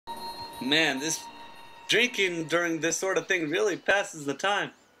Man, this drinking during this sort of thing really passes the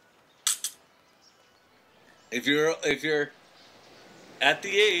time. If you're at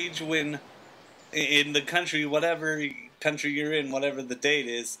the age when in the country, whatever country you're in, whatever the date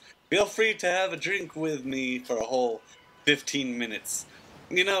is, feel free to have a drink with me for a whole 15 minutes.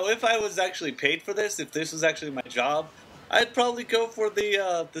 You know, if I was actually paid for this, if this was actually my job, I'd probably go for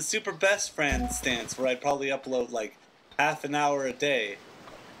the super best friend stance, where I'd probably upload like half an hour a day.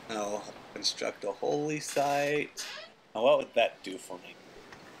 Oh, construct a holy site. Now, what would that do for me?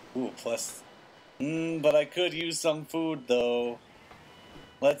 Ooh, plus. But I could use some food though.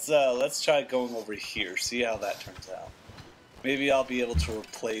 Let's try going over here. See how that turns out. Maybe I'll be able to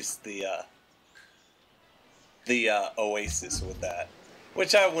replace the oasis with that,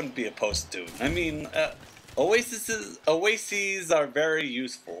 which I wouldn't be opposed to doing. I mean, oases are very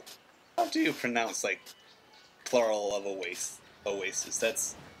useful. How do you pronounce like plural of oasis?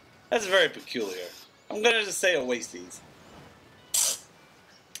 That's very peculiar. I'm gonna just say oases.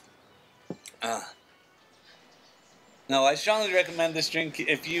 No, I strongly recommend this drink.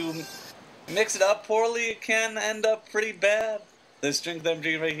 If you mix it up poorly, it can end up pretty bad. This drink that I'm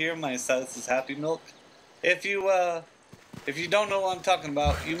drinking right here, my Silas's Happy Milk. If you don't know what I'm talking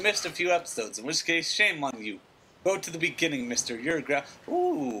about, you missed a few episodes. In which case, shame on you. Go to the beginning, Mister.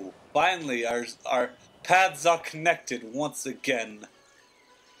 Ooh, finally, our paths are connected once again.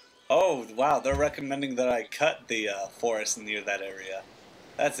 Oh wow, they're recommending that I cut the forest near that area.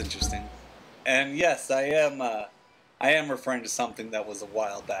 That's interesting. And yes, I am referring to something that was a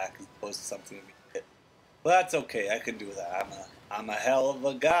while back as opposed to something immediate. But that's okay. I can do that. I'm a hell of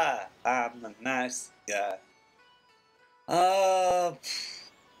a guy. I'm a nice guy.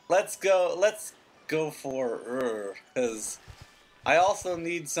 Let's go for because I also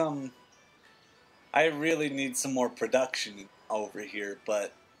need some. I really need some more production over here,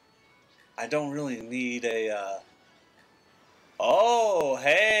 but I don't really need a. Oh,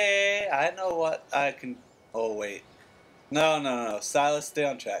 hey! I know what I can. Oh wait, no. Silas, stay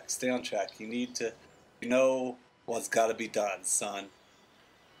on track. Stay on track. You know what's got to be done, son.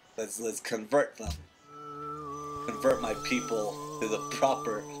 Let's convert them. Convert my people to the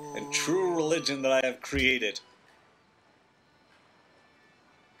proper and true religion that I have created.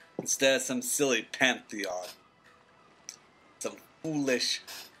 Instead of some silly pantheon. Some foolish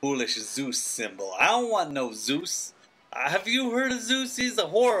Zeus symbol. I don't want no Zeus. Have you heard of Zeus? He's a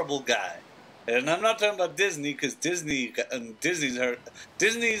horrible guy. And I'm not talking about Disney, because Disney's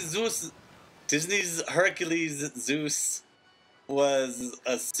Hercules Zeus was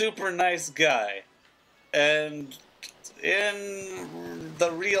a super nice guy. And in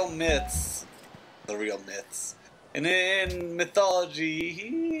the real myths, and in mythology,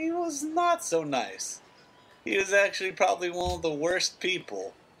 he was not so nice. He was actually probably one of the worst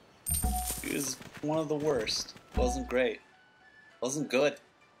people. He was one of the worst. Wasn't great. Wasn't good,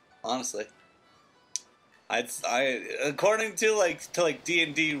 honestly. According to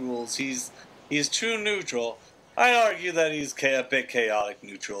D&D rules, he's true neutral. I'd argue that he's a bit chaotic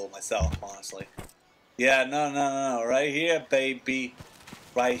neutral myself, honestly. Yeah, no. Right here, baby.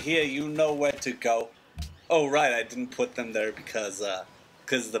 Right here, you know where to go. Oh, right, I didn't put them there because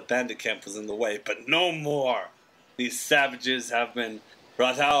the bandit camp was in the way. But no more. These savages have been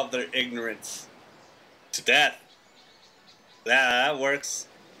brought out of their ignorance to death. That works.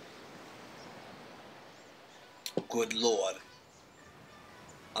 Good lord.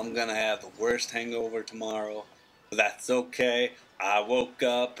 I'm gonna have the worst hangover tomorrow. But that's okay. I woke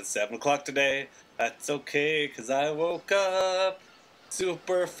up at 7 o'clock today. That's okay, because I woke up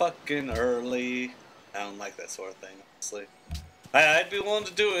super fucking early. I don't like that sort of thing, honestly. I'd be willing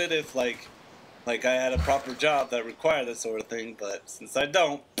to do it if, like I had a proper job that required that sort of thing, but since I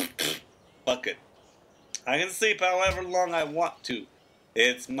don't, fuck it. I can sleep however long I want to.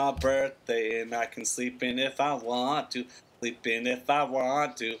 It's my birthday and I can sleep in if I want to. Sleep in if I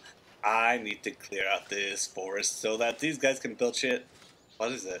want to. I need to clear out this forest so that these guys can build shit.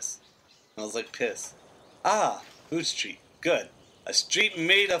 What is this? Smells like piss. Ah, food street. Good. A street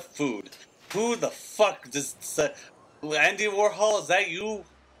made of food. Who the fuck does... Andy Warhol, is that you?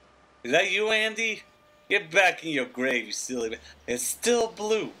 Is that you, Andy? Get back in your grave, you silly man. It's still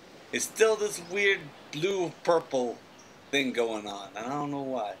blue. It's still this weird blue-purple thing going on. I don't know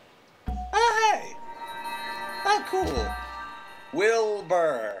why. Oh, hey! Oh, cool.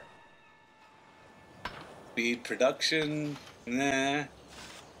 Wilbur. Speed production. Nah.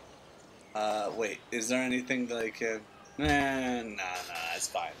 Wait. Is there anything that I can... Nah. It's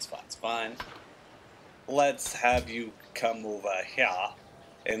fine. Let's have you come over here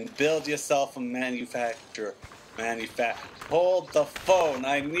and build yourself a manufacturer Hold the phone.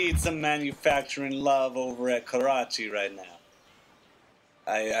 I need some manufacturing love over at Karachi right now.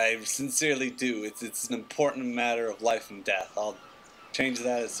 I sincerely do. It's an important matter of life and death. I'll change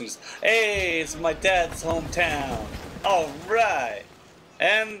that as soon as. Hey, it's my dad's hometown. All right,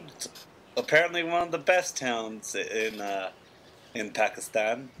 and apparently one of the best towns in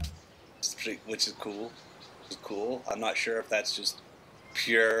Pakistan, which is cool. Which is cool. I'm not sure if that's just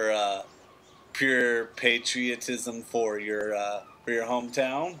pure pure patriotism for your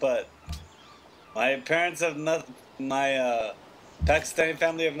hometown, but my parents have nothing. My Pakistani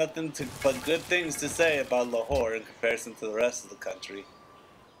family have nothing but good things to say about Lahore in comparison to the rest of the country.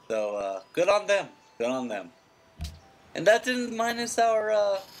 So good on them. Good on them. And that didn't minus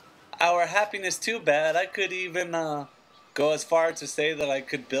our happiness too bad. I could even go as far to say that I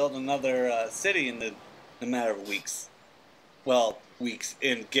could build another city in the matter of weeks. Well, weeks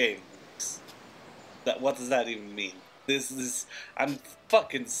in game weeks. What does that even mean? I'm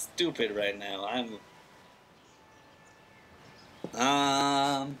fucking stupid right now.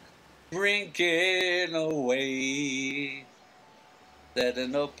 I'm drinking away. That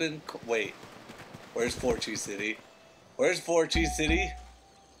an open. Wait, where's Fortree City? Where's Fortree City?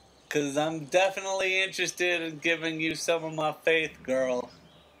 Cause I'm definitely interested in giving you some of my faith, girl.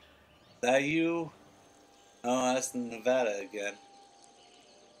 Is that you? Oh, that's Nevada again.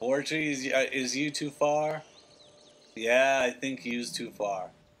 Fortree, is you too far? Yeah, I think you's too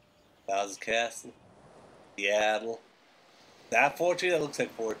far. Bowser Castle, Seattle. That Fortree? That looks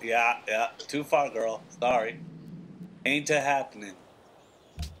like Fortree. Yeah, too far, girl. Sorry. Ain't a happening.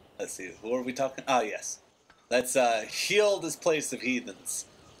 Let's see, who are we talking? Oh, yes. Let's heal this place of heathens.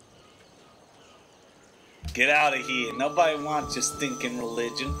 Get out of here. Nobody wants your stinking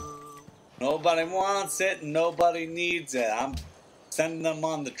religion. Nobody wants it, nobody needs it. I'm sending them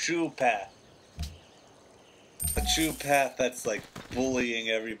on the true path. A true path that's like bullying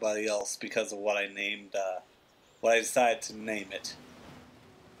everybody else because of what I named, what I decided to name it.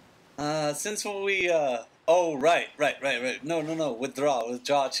 Since we, oh, right. No, withdraw,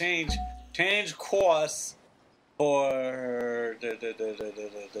 change course for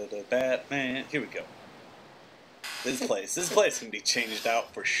the Batman. Here we go. This place can be changed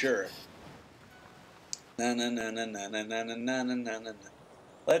out for sure. Let's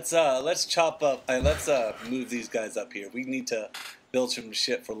chop up. Let's move these guys up here. We need to build some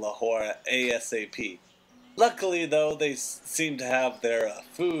shit for Lahore ASAP. Luckily, though, they seem to have their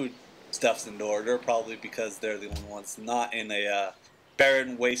food stuffs in order, probably because they're the only ones not in a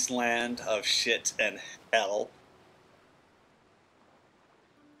barren wasteland of shit and hell.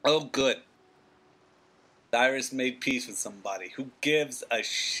 Oh, good. Cyrus made peace with somebody. Who gives a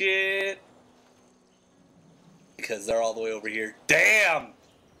shit? Because they're all the way over here. Damn!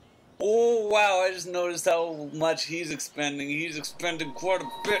 Oh, wow, I just noticed how much he's expending. He's expending quite a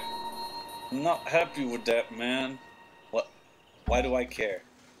bit. I'm not happy with that, man. What? Why do I care?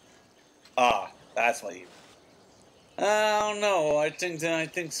 Ah, that's why you... I don't know. I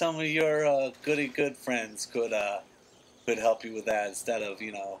think some of your goody good friends could help you with that instead of,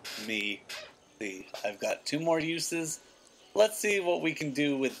 me. See, I've got 2 more uses. Let's see what we can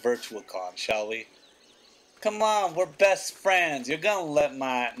do with VirtuaCon, shall we? Come on, we're best friends. You're gonna let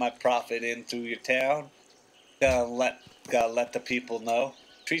my prophet in through your town. Gotta let the people know.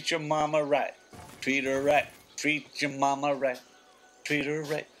 Treat your mama right. Treat her right. Treat your mama right. Treat her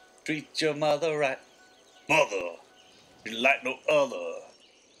right. Treat your mother right. Mother, you like no other.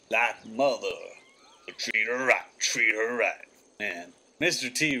 Like mother. Treat her right. Treat her right. Man,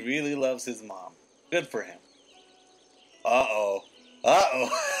 Mr. T really loves his mom. Good for him. Uh-oh. Uh-oh.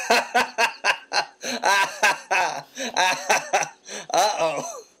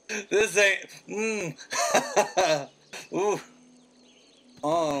 This ain't... Ooh.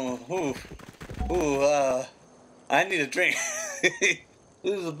 Oh, I need a drink.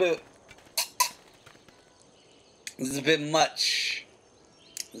 This is a bit much.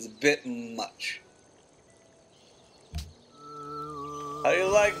 This is a bit much. How you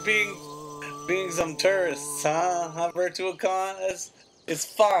like being some tourists, huh? VirtuaCon? It's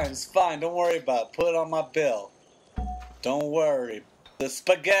fine. Don't worry about it. Put it on my bill. Don't worry. The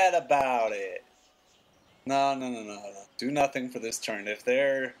spaghetti about it. No. Do nothing for this turn. If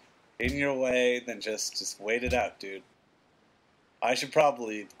they're in your way, then just wait it out, dude. I should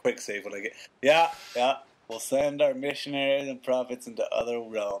probably quick save when I get... Yeah. We'll send our missionaries and prophets into other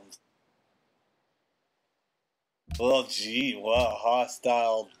realms. Well, gee, what a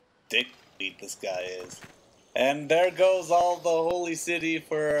hostile dickweed this guy is. And there goes all the holy city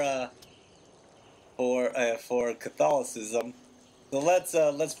for Catholicism. So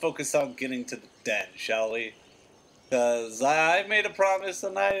let's focus on getting to the den, shall we? Because I made a promise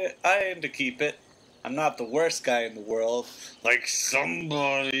and I aim to keep it. I'm not the worst guy in the world. Like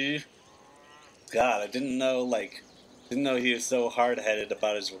somebody. God, I didn't know, didn't know he was so hard-headed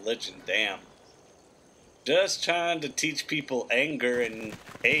about his religion. Damn. Just trying to teach people anger and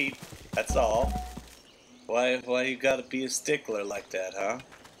hate. That's all. Why you gotta be a stickler like that, huh?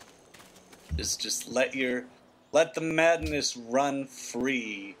 Just let the madness run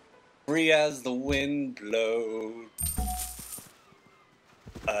free. Free as the wind blows.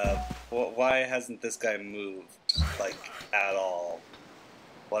 Why hasn't this guy moved, at all?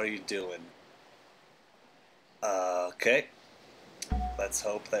 What are you doing? Okay. Let's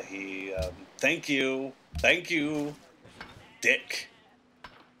hope that he, thank you, dick.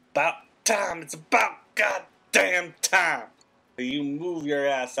 About time, it's about goddamn time that you move your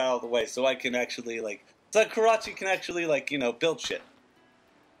ass out of the way so I can actually, so Karachi can actually, build shit.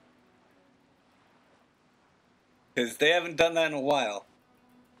 Because they haven't done that in a while.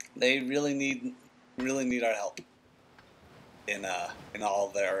 They really need our help in all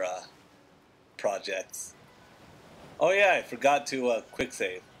their, projects. Oh yeah, I forgot to, quick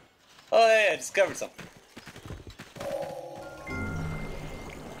save. Oh hey, I discovered something.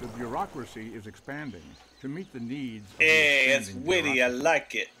 The bureaucracy is expanding to meet the needs of Hey, it's witty, I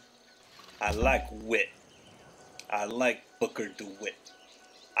like it. I like wit. I like Booker DeWitt.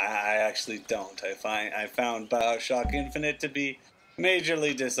 I actually don't. I found BioShock Infinite to be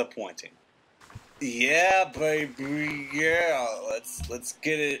majorly disappointing. Yeah, baby, yeah. Let's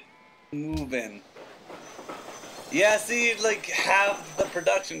get it moving. Yeah, see, have the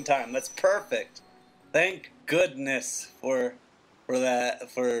production time. That's perfect. Thank goodness for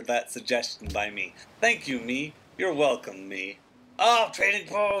that suggestion by me. Thank you, me. You're welcome, me. Oh, trading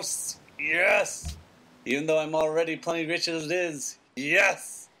posts. Yes. Even though I'm already plenty rich as it is.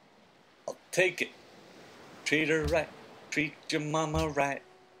 Yes. I'll take it. Treat her right. Treat your mama right.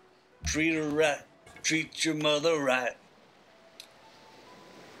 Treat her right. Treat your mother right.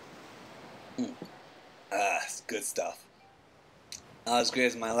 It's good stuff. Not as great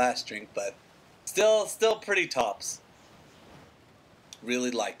as my last drink, but still pretty tops.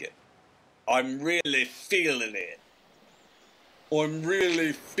 Really like it. I'm really feeling it. I'm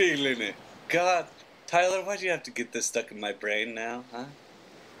really feeling it. God, Tyler, why'd you have to get this stuck in my brain now, huh?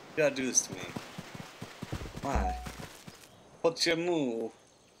 You gotta do this to me. Why? What's your move?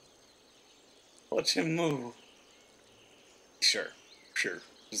 What's your move? Sure.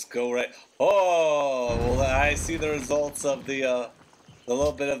 Just go right. Oh, well, I see the results of the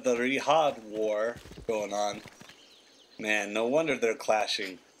little bit of the Rihad war going on. Man, no wonder they're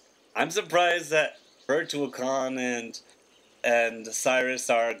clashing. I'm surprised that Virtua Khan and Cyrus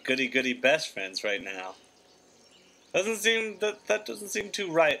are goody best friends right now. That doesn't seem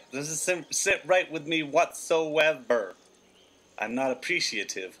too right. Doesn't sit right with me whatsoever. I'm not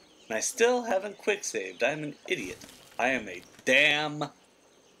appreciative, and I still haven't quick saved. I'm an idiot. I am a damn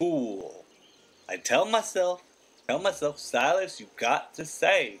fool. I tell myself, Silas, you got to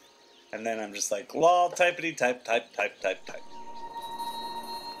save. And then I'm just like, lol, typity type.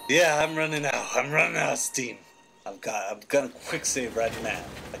 Yeah, I'm running out of steam. I'm gonna quick save right now.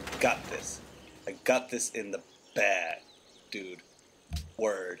 I got this in the bag, dude.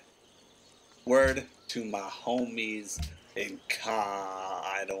 Word to my homies in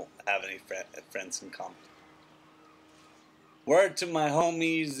I don't have any friends in common. Word to my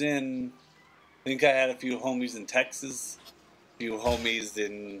homies in, I think I had a few homies in Texas, a few homies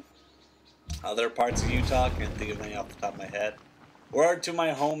in other parts of Utah, can't think of any off the top of my head. Word to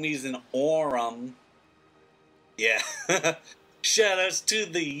my homies in Orem. Yeah. Shoutouts to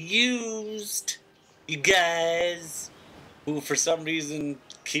the used, you guys, who for some reason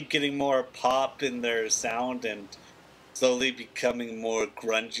keep getting more pop in their sound and slowly becoming more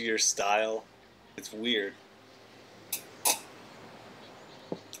grungier style. It's weird.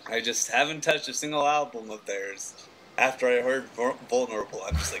 I just haven't touched a single album of theirs after I heard Vulnerable.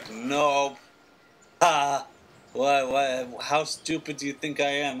 I'm just like, nope. What, how stupid do you think I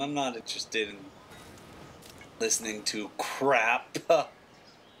am? I'm not interested in listening to crap.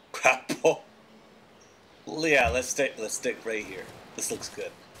 Crap. Yeah, let's stick right here. This looks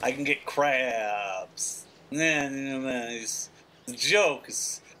good. I can get crabs. It's a joke.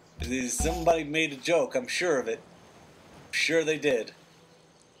 Somebody made a joke. I'm sure of it. I'm sure they did.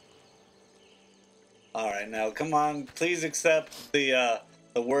 Alright, now come on, please accept the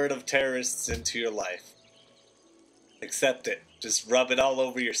word of terrorists into your life. Accept it. Just rub it all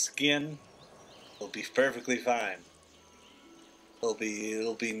over your skin. It'll be perfectly fine. It'll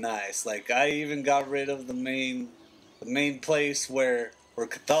be nice. Like, I even got rid of the main place where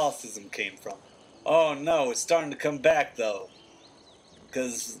Catholicism came from. Oh no, it's starting to come back though.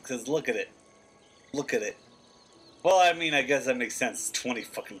 Cause look at it. Look at it. Well, I mean, I guess that makes sense. It's 20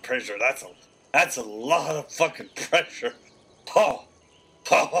 fucking pressure. That's a lot of fucking pressure. Oh,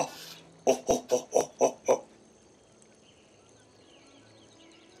 oh, oh, oh, oh, oh, oh, oh.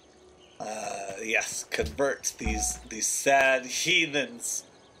 Yes, convert these sad heathens.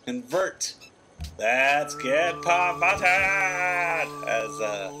 Convert. Let's get parted,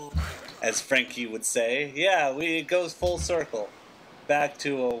 as Frankie would say. Yeah, it goes full circle, back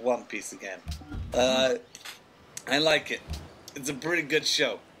to a One Piece again. I like it. It's a pretty good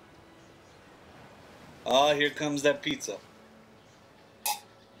show. Oh, here comes that pizza.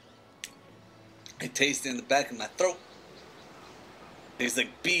 I taste it in the back of my throat. Tastes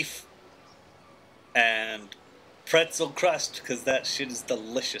like beef and pretzel crust, because that shit is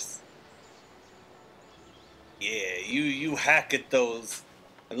delicious. Yeah, you hack at those.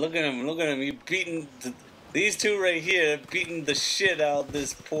 And look at him, you beating these two right here, beating the shit out of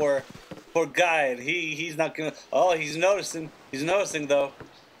this poor guy, and he's not gonna. Oh, he's noticing though.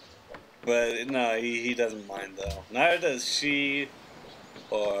 But no, he doesn't mind though. Neither does she,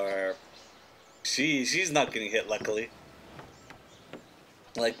 or she's not getting hit, luckily.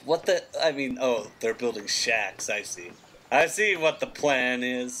 Like, what the, I mean, oh, they're building shacks, I see what the plan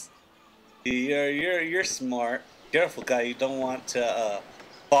is. You're smart. Careful, guy, you don't want to,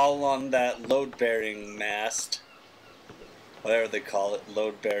 fall on that load-bearing mast. Whatever they call it,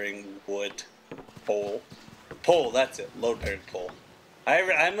 load-bearing wood. Pole, that's it, load-bearing pole.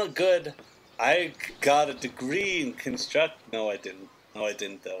 I got a degree in no I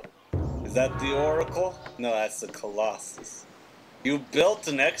didn't though. Is that the Oracle? No, that's the Colossus. You built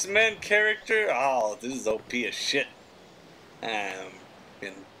an X-Men character? Oh, this is OP as shit.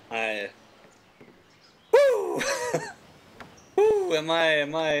 Woo! Woo! Am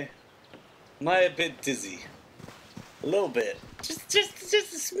I a bit dizzy? A little bit. Just a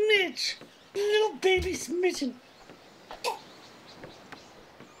smidge. A little baby smidgen.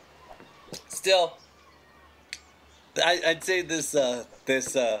 Still, I'd say this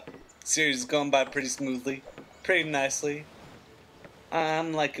series is going by pretty smoothly, pretty nicely.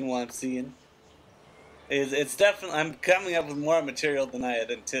 I'm liking what I'm seeing. It's definitely, I'm coming up with more material than I had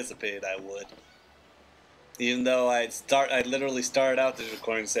anticipated I would. Even though I literally started out this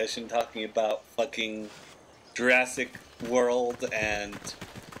recording session talking about fucking Jurassic World and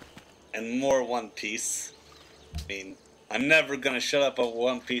more One Piece. I mean, I'm never gonna shut up on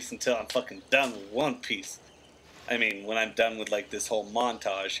One Piece until I'm fucking done with One Piece. I mean, when I'm done with like this whole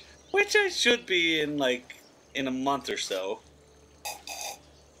montage, which I should be in a month or so.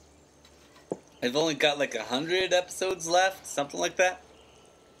 I've only got like 100 episodes left, something like that.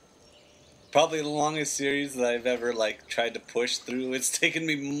 Probably the longest series that I've ever like tried to push through. It's taken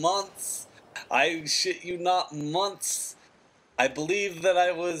me months. I shit you not, months. I believe that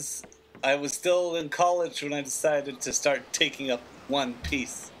I was still in college when I decided to start taking up One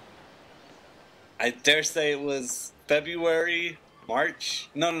Piece. I dare say it was February, March.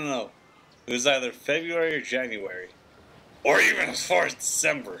 No. It was either February or January, or even as far as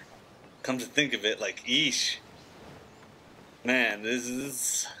December. Come to think of it, like, eesh. Man, this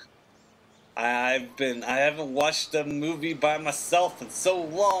is... I haven't watched a movie by myself in so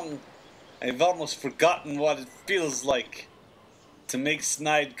long. I've almost forgotten what it feels like to make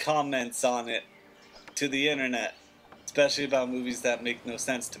snide comments on it to the internet. Especially about movies that make no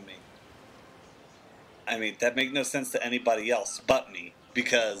sense to me. I mean, that make no sense to anybody else but me.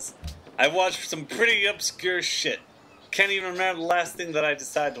 Because I watched some pretty obscure shit. Can't even remember the last thing that I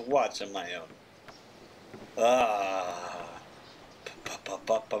decided to watch on my own.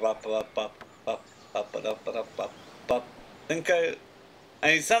 I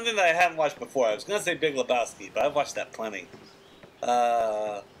mean, something that I hadn't watched before. I was gonna say Big Lebowski, but I've watched that plenty.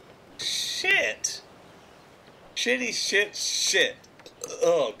 Shit. Shitty shit.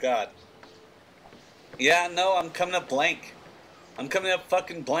 Oh, God. Yeah, no, I'm coming up blank. I'm coming up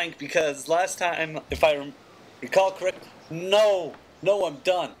fucking blank because last time, if I recall correctly, no, I'm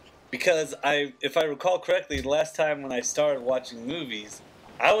done. Because if I recall correctly, the last time when I started watching movies,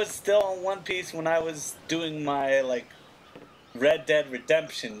 I was still on One Piece when I was doing my, like, Red Dead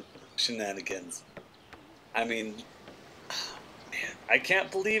Redemption shenanigans. I mean, oh, man, I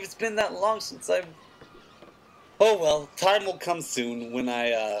can't believe it's been that long since I've... Oh well, time will come soon when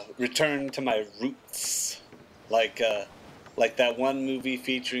I return to my roots. Like that one movie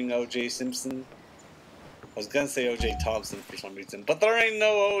featuring O.J. Simpson. I was gonna say O.J. Thompson for some reason, but there ain't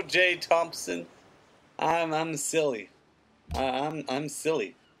no O.J. Thompson. I'm silly. I'm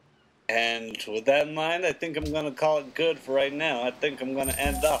silly. And with that in mind, I think I'm gonna call it good for right now. I think I'm gonna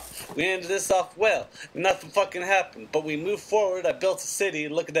end off. We ended this off well. Nothing fucking happened, but we moved forward. I built a city.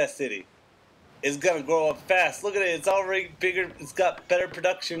 Look at that city. It's gonna grow up fast. Look at it. It's already bigger. It's got better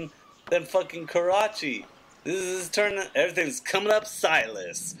production than fucking Karachi. This is turning. Everything's coming up,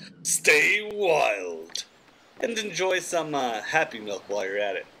 Silas. Stay wild and enjoy some Happy Milk while you're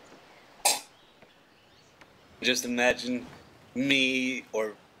at it. Just imagine me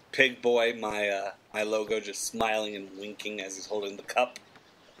or Pig Boy, my logo, just smiling and winking as he's holding the cup.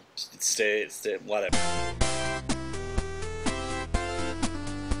 Stay, whatever.